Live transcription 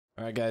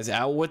All right, guys,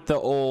 out with the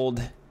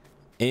old,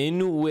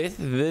 in with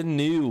the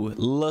new.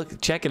 Look,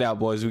 check it out,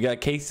 boys. We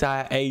got Case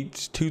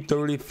IH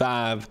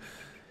 235.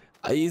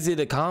 Is it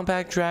a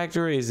compact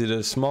tractor? Is it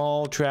a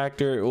small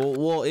tractor?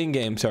 Well, in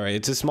game, sorry,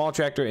 it's a small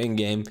tractor in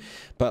game.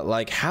 But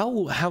like,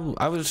 how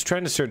I was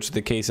trying to search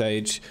the Case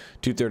IH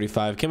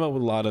 235, came up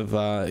with a lot of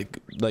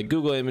like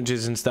Google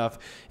images and stuff,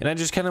 and I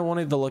just kind of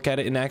wanted to look at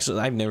it. And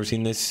actually, I've never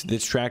seen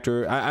this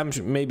tractor.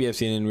 Maybe I've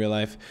seen it in real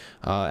life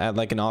at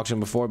like an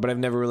auction before, but I've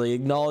never really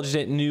acknowledged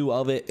it, knew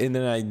of it, and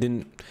then I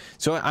didn't.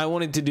 So I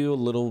wanted to do a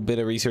little bit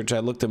of research. I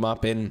looked them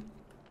up, and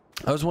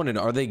I was wondering,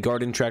 are they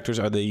garden tractors?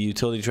 Are they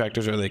utility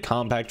tractors? Are they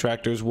compact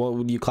tractors? What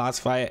would you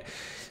classify it?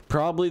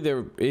 Probably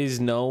there is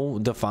no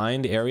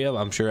defined area.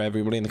 I'm sure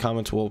everybody in the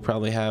comments will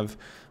probably have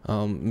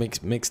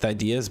mixed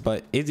ideas,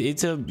 but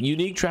it's a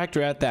unique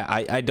tractor at that.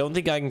 I don't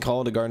think I can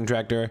call it a garden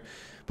tractor,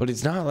 but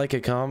it's not like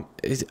a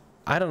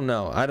I don't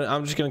know.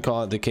 I'm just going to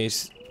call it the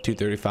Case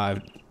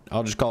 235.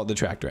 I'll just call it the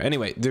tractor.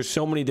 Anyway, there's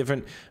so many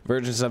different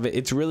versions of it.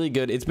 It's really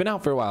good. It's been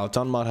out for a while. It's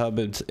on ModHub.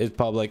 It's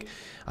public.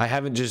 I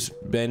haven't just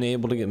been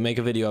able to make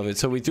a video of it.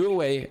 So we threw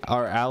away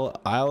our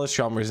Alice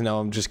Chalmers. No,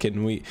 I'm just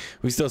kidding. We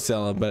still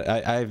sell them, but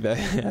I've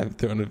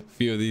thrown a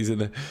few of these in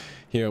the.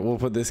 Here, we'll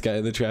put this guy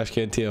in the trash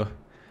can too.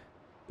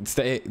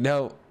 Stay in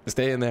there.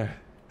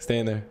 Stay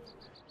in there.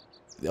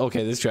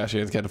 Okay, this trash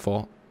can's kind of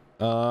full.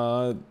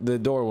 The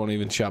door won't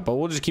even shut, but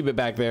we'll just keep it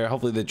back there.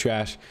 Hopefully the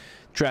trash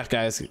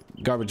guys,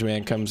 garbage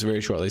man comes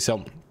very shortly.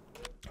 So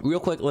real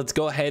quick, let's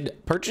go ahead,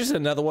 purchase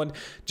another one,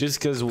 just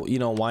because, you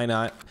know, why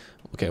not?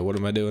 Okay, what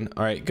am I doing?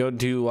 All right, go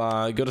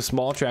to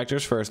small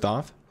tractors first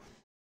off,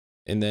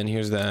 and then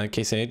here's the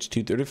Case IH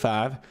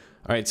 235. All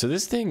right, so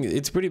this thing,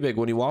 it's pretty big.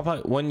 When you walk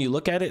out, when you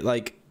look at it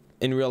like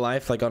in real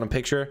life, like on a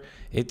picture,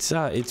 it's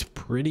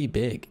pretty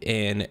big,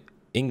 and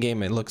in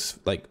game it looks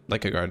like a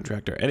garden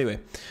tractor. Anyway,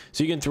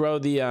 so you can throw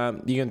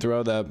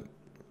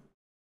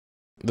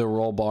the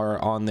roll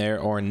bar on there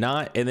or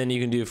not, and then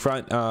you can do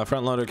front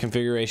loader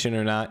configuration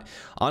or not.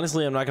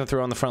 Honestly, I'm not gonna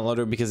throw on the front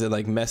loader because it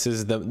like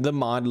messes the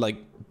mod, like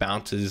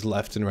bounces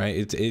left and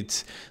right.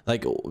 It's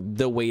like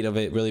the weight of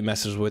it really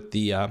messes with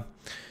the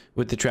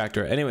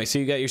tractor. Anyway, so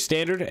you got your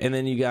standard, and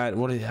then you got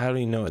how do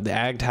you know it? The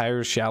ag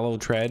tires, shallow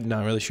tread,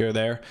 not really sure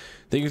there.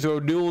 Then you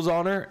throw duals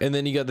on her, and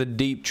then you got the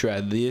deep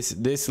tread.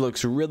 This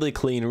looks really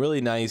clean,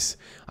 really nice.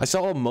 I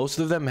saw most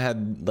of them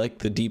had like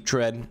the deep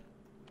tread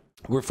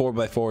were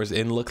 4x4s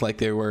and looked like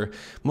they were,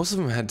 most of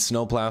them had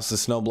snow plows, the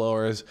snow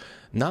blowers.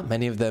 Not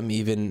many of them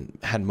even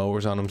had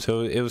mowers on them,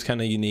 so it was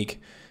kind of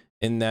unique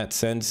in that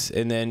sense.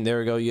 And then there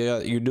we go, you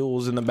got your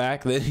duals in the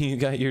back, then you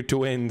got your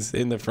twins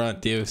in the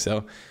front too.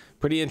 So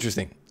pretty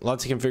interesting,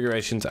 lots of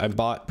configurations. I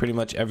bought pretty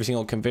much every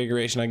single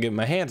configuration I get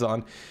my hands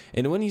on.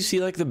 And when you see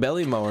like the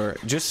belly mower,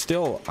 just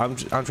still I'm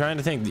trying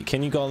to think,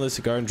 can you call this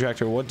a garden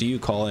tractor? What do you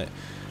call it?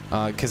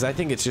 Because I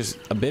think it's just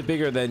a bit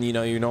bigger than, you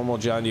know, your normal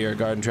John Deere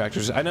garden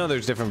tractors. I know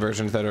there's different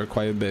versions that are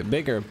quite a bit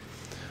bigger,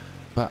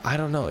 but I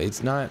don't know.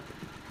 It's not,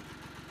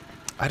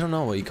 I don't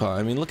know what you call it.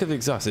 I mean, look at the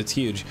exhaust. It's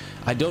huge.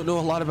 I don't know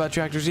a lot about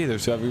tractors either,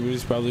 so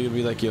everybody's probably gonna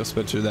be like, yo,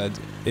 Spencer, that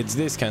it's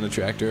this kind of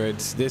tractor.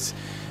 It's this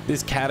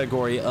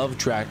category of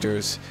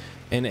tractors,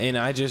 and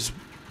I just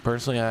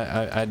personally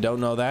I don't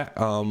know that.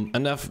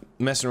 Enough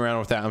messing around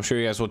with that. I'm sure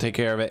you guys will take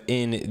care of it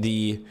in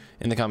the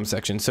comment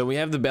section. So we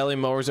have the belly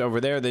mowers over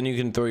there. Then you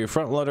can throw your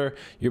front loader,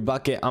 your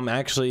bucket. I'm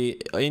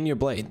actually in your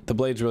blade. The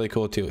blade's really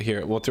cool too.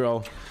 Here, we'll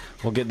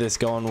get this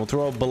going. We'll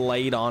throw a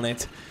blade on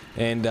it,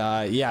 and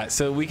yeah,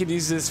 so we could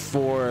use this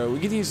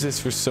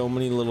for so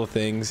many little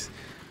things.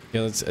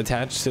 Yeah, let's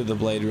attach to the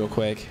blade real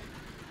quick.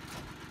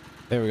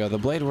 There we go. The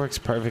blade works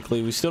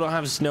perfectly. We still don't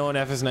have snow in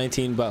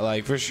FS19, but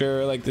like for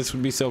sure, like this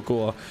would be so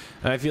cool.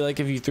 And I feel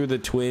like if you threw the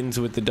twins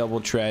with the double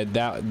tread,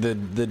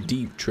 the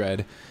deep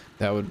tread,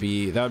 that would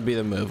be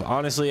the move.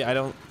 Honestly, I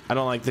don't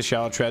like the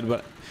shallow tread,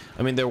 but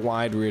I mean they're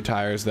wide rear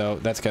tires though.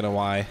 That's kind of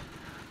why.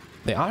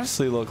 They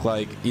honestly look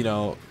like, you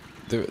know,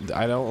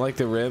 I don't like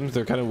the rims.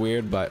 They're kind of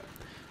weird, but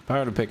if I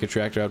were to pick a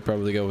tractor, I'd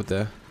probably go with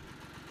the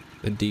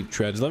deep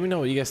treads. Let me know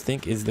what you guys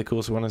think is the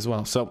coolest one as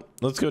well. So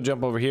let's go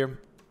jump over here.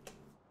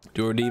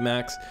 Do our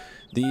D-Max.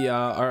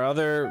 Our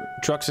other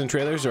trucks and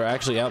trailers are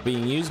actually out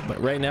being used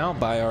right now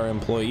by our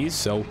employees,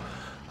 so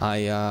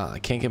I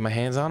can't get my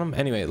hands on them.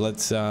 Anyway,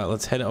 let's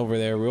head over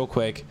there real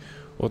quick.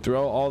 We'll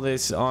throw all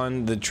this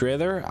on the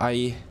trailer.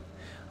 I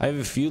have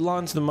a few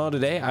lawns to mow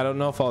today. I don't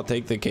know if I'll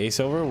take the case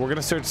over. We're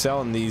gonna start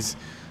selling these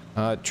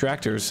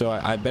tractors, so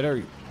I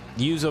better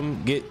use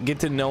them, get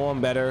to know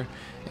them better,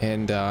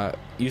 and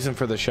use them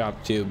for the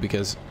shop too,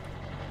 because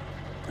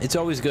it's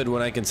always good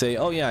when I can say,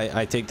 oh yeah,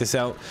 I take this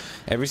out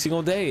every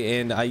single day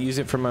and I use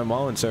it for my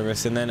mowing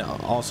service, and then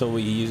also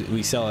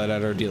we sell it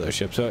at our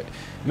dealership, so it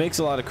makes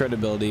a lot of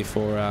credibility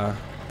for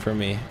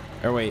me.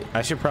 Or wait,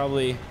 I should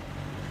probably,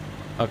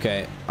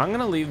 okay, I'm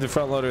gonna leave the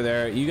front loader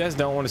there. You guys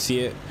don't want to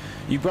see it.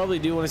 You probably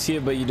do want to see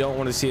it, but you don't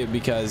want to see it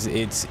because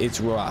it's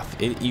rough.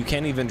 You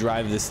can't even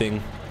drive this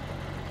thing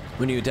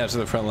when you attach to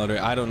the front loader.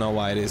 I don't know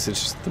why it is.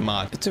 It's just the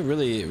mod. It's a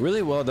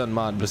really well done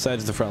mod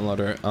besides the front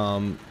loader.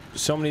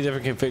 so many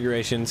different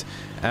configurations.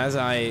 As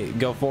I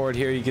go forward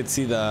here, you can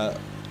see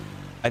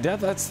I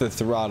doubt that's the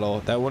throttle.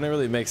 That wouldn't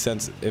really make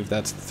sense if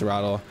that's the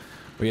throttle,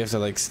 where you have to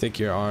like stick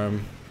your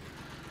arm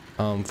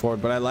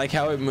forward. But I like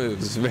how it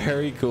moves.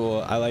 Very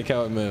cool. I like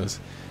how it moves.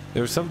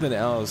 There was something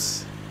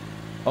else.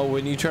 Oh,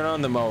 when you turn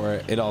on the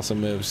mower, it also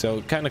moves.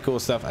 So kind of cool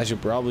stuff. I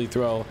should probably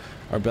throw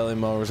our belly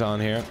mowers on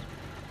here.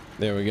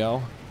 There we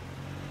go.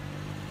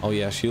 Oh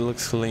yeah, she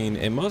looks clean.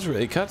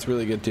 It cuts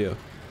really good too.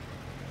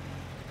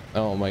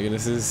 Oh my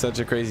goodness, this is such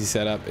a crazy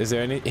setup. Is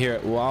there any here?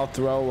 Well, I'll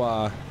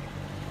throw.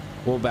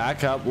 We'll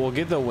back up. We'll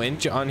get the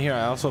winch on here.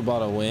 I also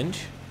bought a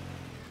winch.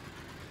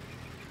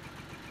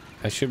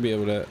 I should be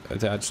able to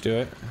attach to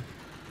it.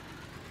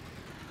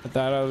 I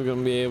thought I was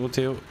gonna be able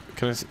to.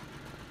 Can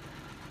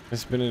I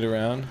spin it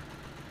around?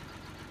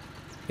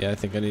 Yeah, I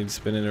think I need to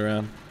spin it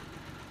around.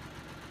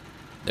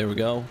 There we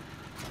go.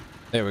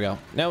 There we go.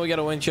 Now we got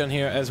a winch on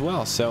here as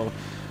well, so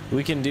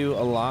we can do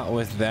a lot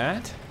with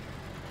that.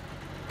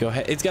 Go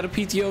ahead. It's got a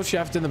PTO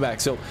shaft in the back,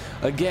 so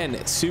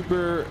again,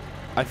 super.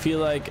 I feel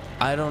like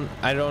I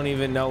don't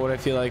even know what I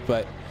feel like,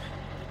 but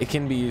it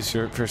can be used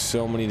for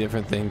so many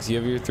different things. You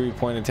have your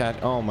 3-point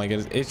attach. Oh my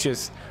goodness, it's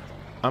just.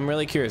 I'm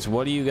really curious.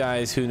 What do you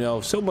guys who know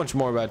so much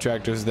more about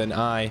tractors than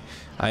I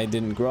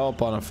didn't grow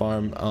up on a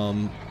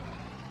farm.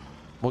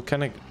 What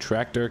kind of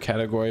tractor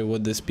category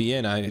would this be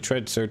in? I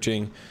tried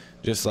searching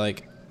just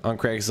like on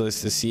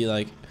Craigslist to see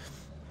like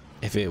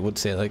if it would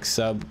say like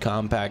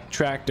subcompact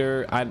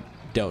tractor. I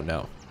don't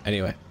know.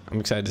 Anyway, I'm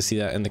excited to see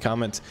that in the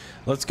comments.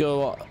 Let's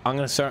go. I'm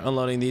gonna start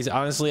unloading these.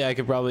 Honestly, I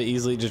could probably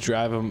easily just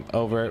drive them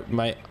over. It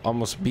might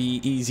almost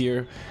be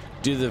easier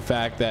due to the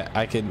fact that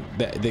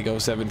they go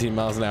 17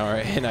 miles an hour,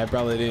 and I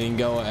probably didn't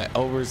go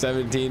over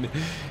 17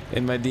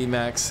 in my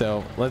D-Max.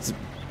 So let's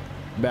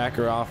back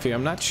her off here.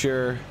 I'm not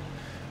sure.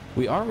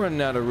 We are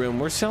running out of room.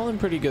 We're selling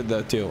pretty good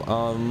though too.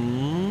 All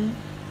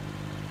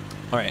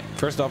right,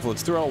 first off,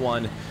 let's throw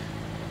one.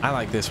 I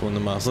like this one the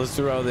most. Let's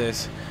throw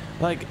this.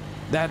 Like,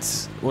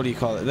 that's, what do you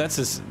call it? That's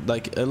just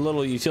like a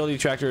little utility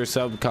tractor,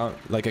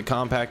 like a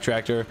compact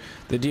tractor.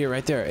 The Deere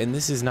right there, and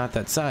this is not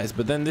that size.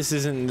 But then this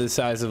isn't the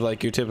size of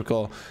like your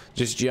typical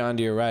just John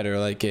Deere rider,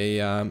 like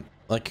a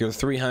like your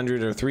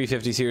 300 or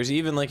 350 series,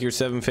 even like your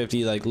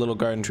 750 like little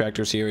garden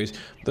tractor series.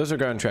 Those are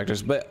garden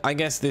tractors, but I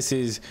guess this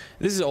is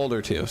older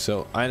too.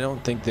 So I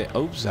don't think that.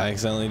 Oops, I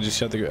accidentally just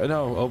shut the.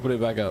 No, open it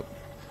back up.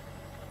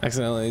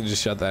 Accidentally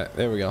just shut that.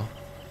 There we go. All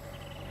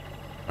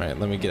right,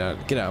 let me get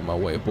out of my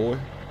way, boy.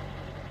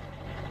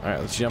 All right,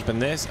 let's jump in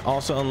this.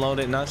 Also unload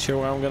it. Not sure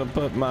where I'm gonna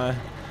put my.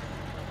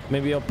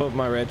 Maybe I'll put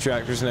my red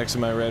tractors next to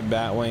my red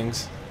bat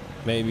wings.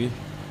 Maybe.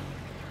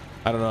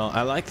 I don't know.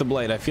 I like the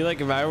blade. I feel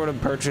like if I were to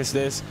purchase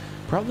this,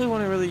 probably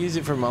wouldn't really use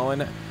it for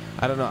mowing.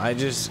 I don't know.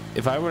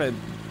 If I were to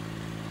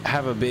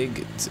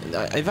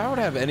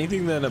have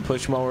anything than a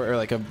push mower or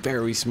like a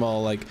very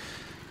small, like,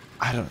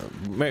 I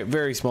don't know,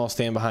 very small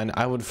stand behind,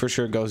 I would for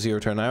sure go zero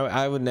turn.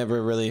 I would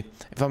never really,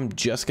 if I'm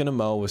just gonna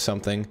mow with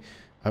something,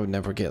 I would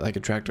never get like a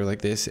tractor like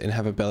this and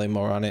have a belly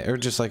mower on it, or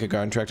just like a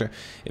garden tractor.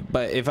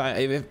 But if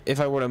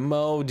I were to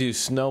mow, do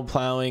snow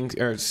plowing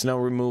or snow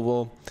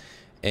removal,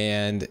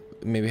 and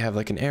maybe have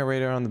like an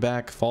aerator on the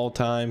back, fall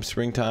time,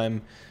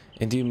 springtime,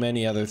 and do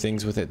many other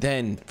things with it,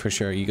 then for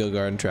sure you go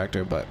garden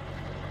tractor. But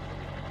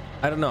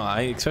I don't know.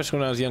 Especially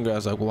when I was younger, I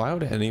was like, why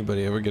would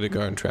anybody ever get a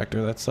garden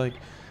tractor? That's like,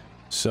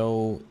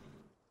 so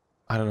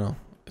I don't know.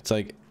 It's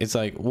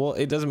like, well,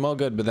 it doesn't mow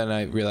good, but then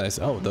I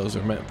realized, oh, those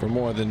are meant for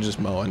more than just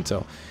mowing.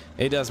 So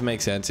it does make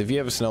sense. If you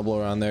have a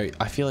snowblower on there,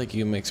 I feel like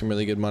you can make some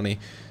really good money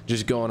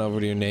just going over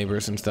to your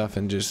neighbors and stuff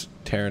and just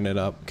tearing it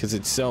up, because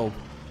it's so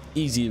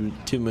easy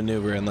to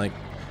maneuver in like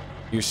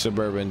your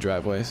suburban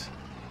driveways.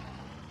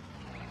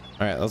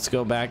 All right, let's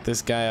go back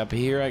this guy up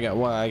here. I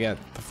got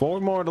 4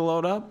 more to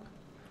load up.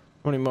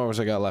 How many mowers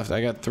I got left?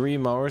 I got 3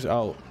 mowers.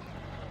 Oh,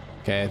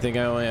 okay. I think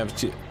I only have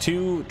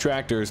two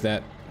tractors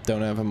that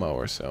don't have a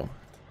mower, so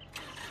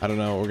I don't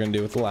know what we're gonna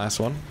do with the last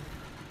one.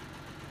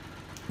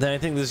 Then I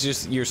think this is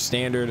just your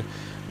standard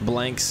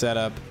blank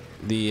setup.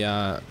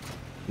 The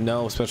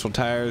no special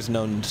tires,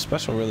 no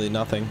special, really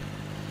nothing.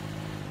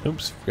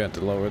 Oops, forgot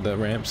to lower the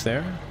ramps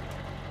there.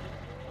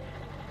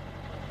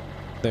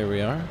 There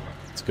we are.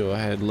 Let's go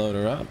ahead, load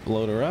her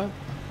up.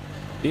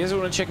 If you guys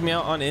want to check me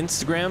out on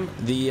Instagram,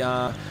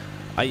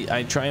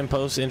 I try and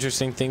post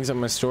interesting things on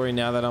my story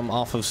now that I'm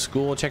off of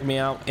school. Check me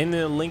out in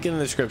the link in the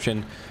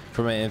description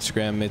for my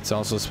Instagram. It's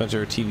also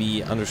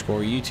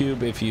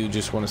SpencerTV_YouTube. If you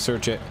just want to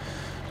search it,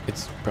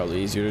 it's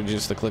probably easier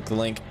just to click the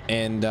link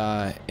and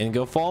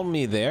go follow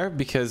me there,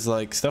 because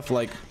like stuff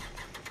like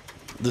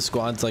the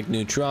squad's like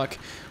new truck,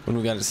 when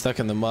we got it stuck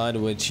in the mud,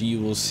 which you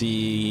will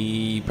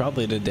see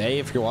probably today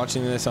if you're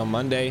watching this on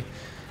Monday.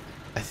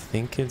 I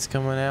think it's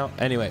coming out.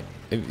 Anyway,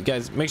 if you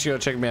guys, make sure you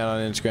go check me out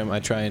on Instagram.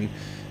 I try and,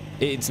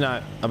 it's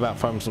not about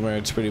Farm Slimmer,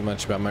 it's pretty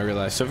much about my real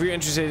life. So if you're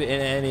interested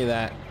in any of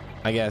that,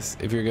 I guess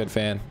if you're a good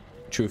fan,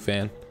 true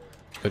fan,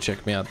 go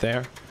check me out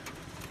there.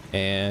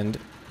 And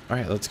all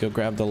right, let's go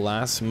grab the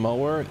last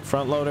mower,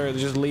 front loader.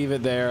 Just leave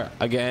it there.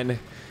 Again,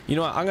 you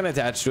know what, I'm gonna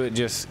attach to it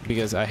just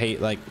because I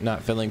hate like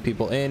not filling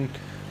people in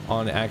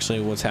on actually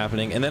what's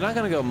happening, and then I'm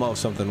gonna go mow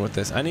something with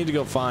this. I need to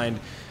go find,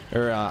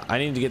 or I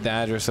need to get the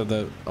address of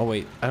the, oh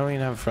wait, I don't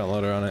even have a front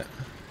loader on it.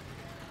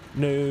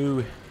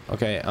 No.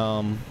 Okay,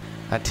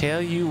 I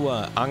tell you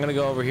what, I'm gonna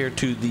go over here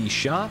to the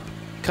shop,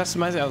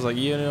 customize it. I was like,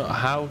 you know,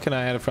 how can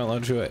I add a front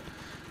loader to it?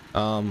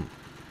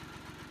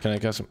 Can I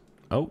custom?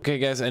 Okay,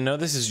 guys, I know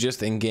this is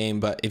just in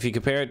game, but if you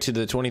compare it to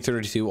the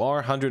 2032R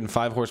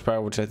 105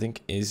 horsepower, which I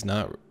think is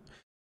not,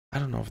 I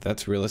don't know if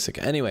that's realistic.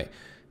 Anyway,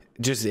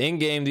 just in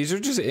game, these are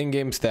just in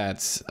game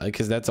stats,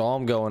 because that's all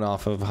I'm going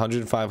off of.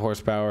 105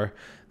 horsepower,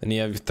 then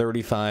you have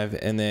 35,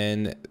 and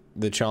then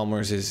the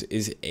Chalmers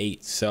is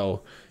 8.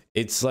 So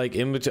it's like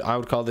in between. I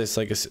would call this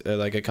like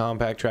a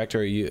compact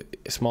tractor, a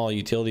small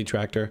utility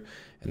tractor,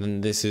 and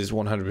then this is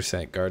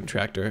 100% garden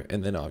tractor,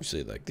 and then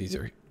obviously like these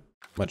are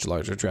much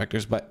larger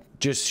tractors, but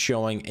just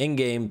showing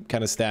in-game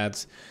kind of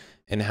stats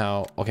and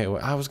how. Okay,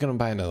 well, I was gonna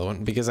buy another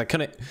one because I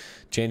couldn't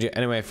change it.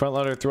 Anyway, front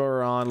loader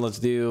thrower on. Let's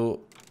do,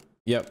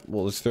 yep,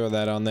 well, let's throw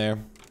that on there.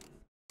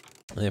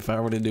 And if I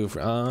were to do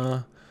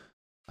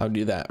I'll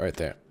do that right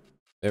there.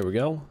 There we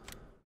go.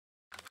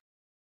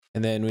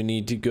 And then we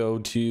need to go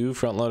to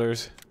front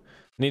loaders.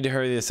 I need to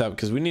hurry this up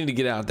because we need to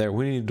get out there.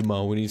 We need to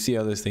mow. We need to see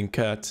how this thing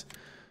cuts.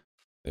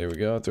 There we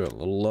go. Throw a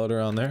little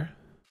loader on there.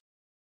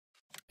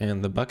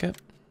 And the bucket.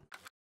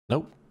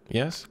 Nope.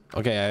 Yes.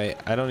 Okay,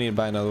 I don't need to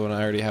buy another one.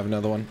 I already have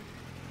another one.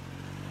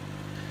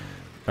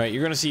 All right,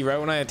 you're gonna see right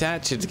when I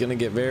attach, it's gonna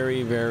get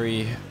very,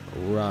 very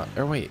raw.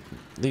 Or wait,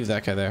 leave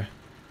that guy there.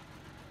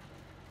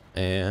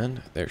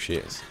 And there she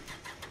is.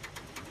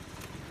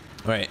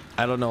 All right,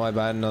 I don't know why I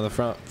bought another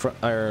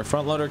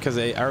front loader because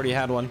I already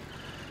had one.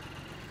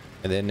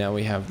 And then now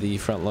we have the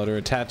front loader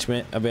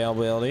attachment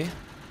availability.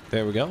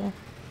 There we go.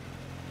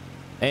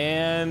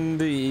 And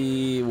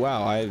the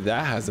wow,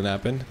 that hasn't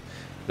happened.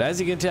 But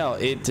as you can tell,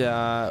 it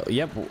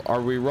yep,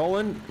 are we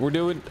rolling? We're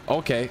doing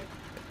okay.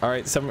 All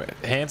right, some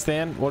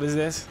handstand. What is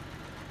this?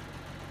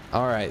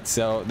 All right,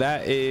 so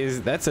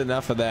that's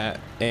enough of that,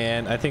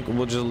 and I think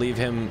we'll just leave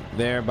him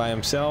there by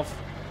himself.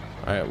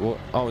 All right, well,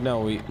 oh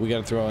no, we got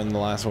to throw in the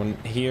last one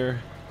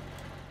here.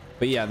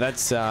 But yeah,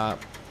 that's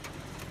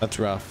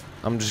rough.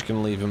 I'm just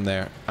gonna leave him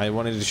there. I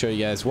wanted to show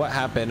you guys what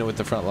happened with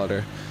the front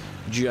loader,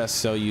 just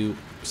so you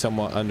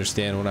somewhat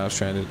understand what I was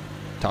trying to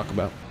talk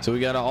about. So we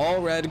got an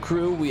all red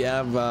crew. We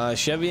have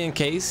Chevy and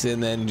Case,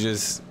 and then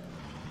just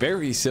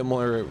very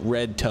similar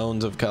red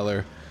tones of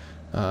color.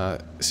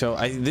 So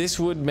this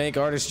would make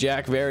Artist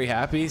Jack very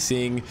happy,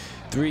 seeing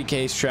 3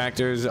 Case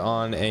tractors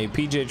on a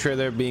PJ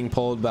trailer being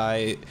pulled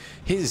by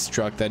his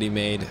truck that he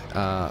made,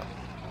 a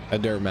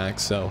Duramax.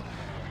 So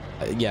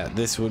yeah,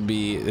 this would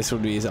be his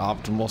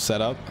optimal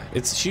setup.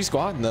 She's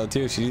squatting though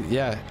too.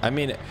 Yeah, I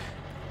mean,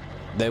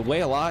 they weigh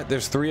a lot.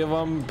 There's 3 of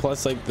them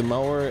plus like the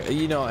mower,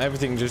 you know,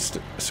 everything just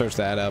starts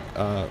to add up.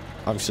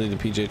 Obviously the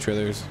PJ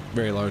trailer is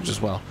very large as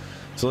well.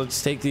 So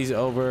let's take these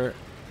over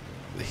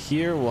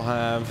here.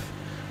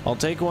 I'll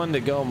take one to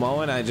go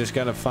mowing. I just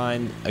gotta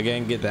find,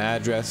 again, get the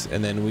address,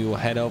 and then we will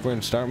head over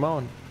and start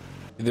mowing.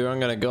 Either I'm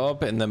gonna go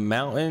up in the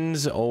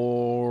mountains,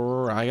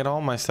 or I got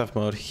all my stuff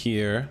mowed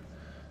here.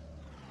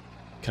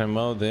 Can I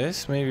mow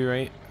this maybe,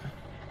 right?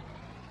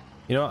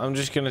 You know what? I'm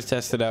just gonna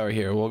test it out right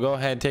here. We'll go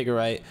ahead, take a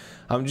right.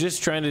 I'm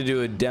just trying to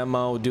do a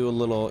demo, do a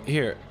little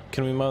here.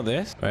 Can we mow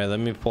this? All right, let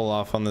me pull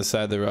off on the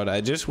side of the road.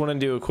 I just want to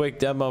do a quick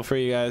demo for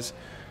you guys,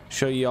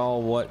 show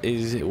y'all what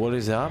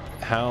is up,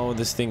 how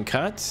this thing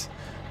cuts.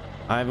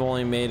 I've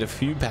only made a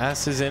few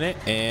passes in it,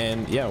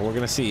 and yeah, we're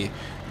gonna see.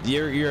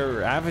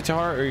 Your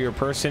avatar or your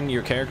person,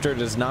 your character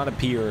does not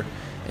appear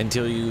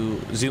until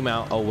you zoom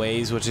out a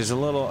ways, which is a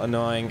little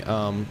annoying,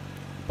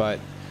 but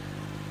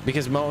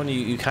because mowing,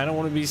 you kind of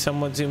want to be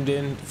somewhat zoomed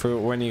in for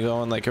when you go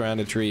on like around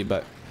a tree,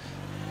 but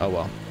oh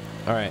well.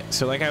 All right,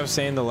 so like I was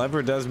saying, the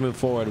lever does move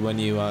forward when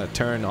you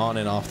turn on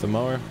and off the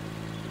mower.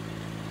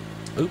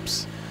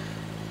 Oops.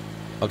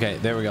 Okay,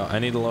 there we go. I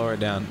need to lower it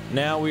down.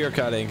 Now we are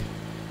cutting.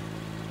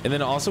 And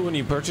then also when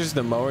you purchase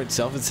the mower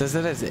itself, it says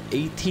that it has an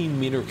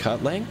 18-meter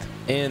cut length,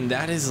 and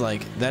that is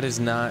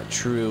not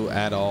true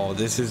at all.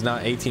 This is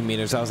not 18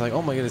 meters. I was like,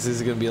 oh my goodness, this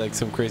is gonna be like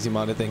some crazy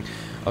modded thing.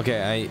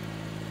 Okay,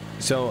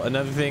 so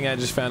another thing I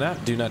just found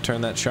out: do not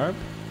turn that sharp.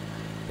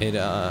 It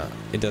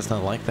does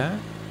not like that.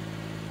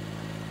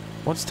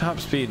 What's top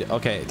speed?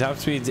 Okay, top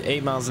speed's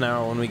 8 miles an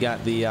hour when we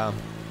got the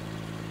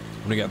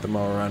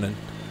mower running.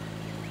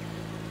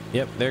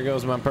 Yep, there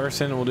goes my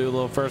person. We'll do a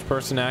little first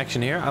person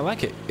action here. I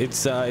like it.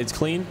 It's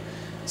clean.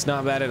 It's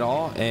not bad at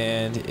all,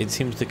 and it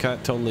seems to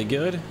cut totally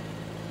good.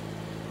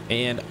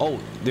 And oh,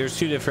 there's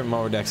 2 different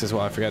mower decks as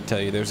well. I forgot to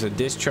tell you. There's a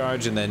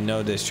discharge and then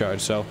no discharge.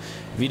 So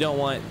if you don't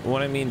want,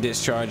 what I mean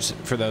discharge,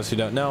 for those who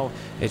don't know,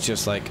 it's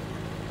just like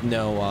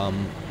no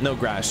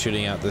grass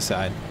shooting out the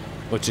side,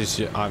 which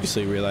is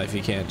obviously real life.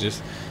 You can't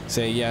just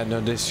say yeah, no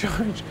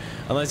discharge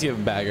unless you have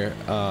a bagger.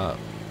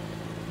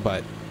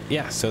 But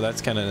yeah, so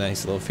that's kind of a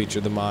nice little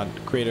feature the mod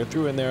creator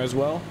threw in there as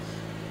well.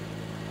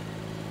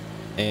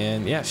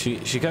 And yeah, she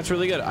cuts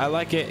really good. I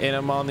like it, and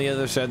I'm on the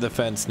other side of the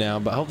fence now.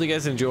 But hopefully you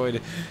guys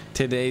enjoyed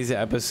today's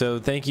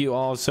episode. Thank you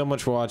all so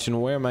much for watching.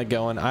 Where am I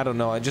going? I don't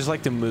know. I just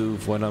like to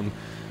move when I'm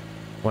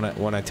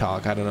when I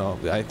talk. I don't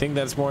know. I think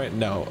that's more.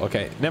 No.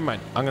 Okay. Never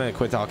mind. I'm gonna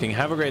quit talking.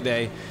 Have a great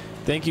day.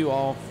 Thank you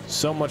all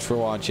so much for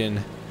watching.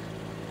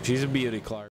 She's a beauty, Clark.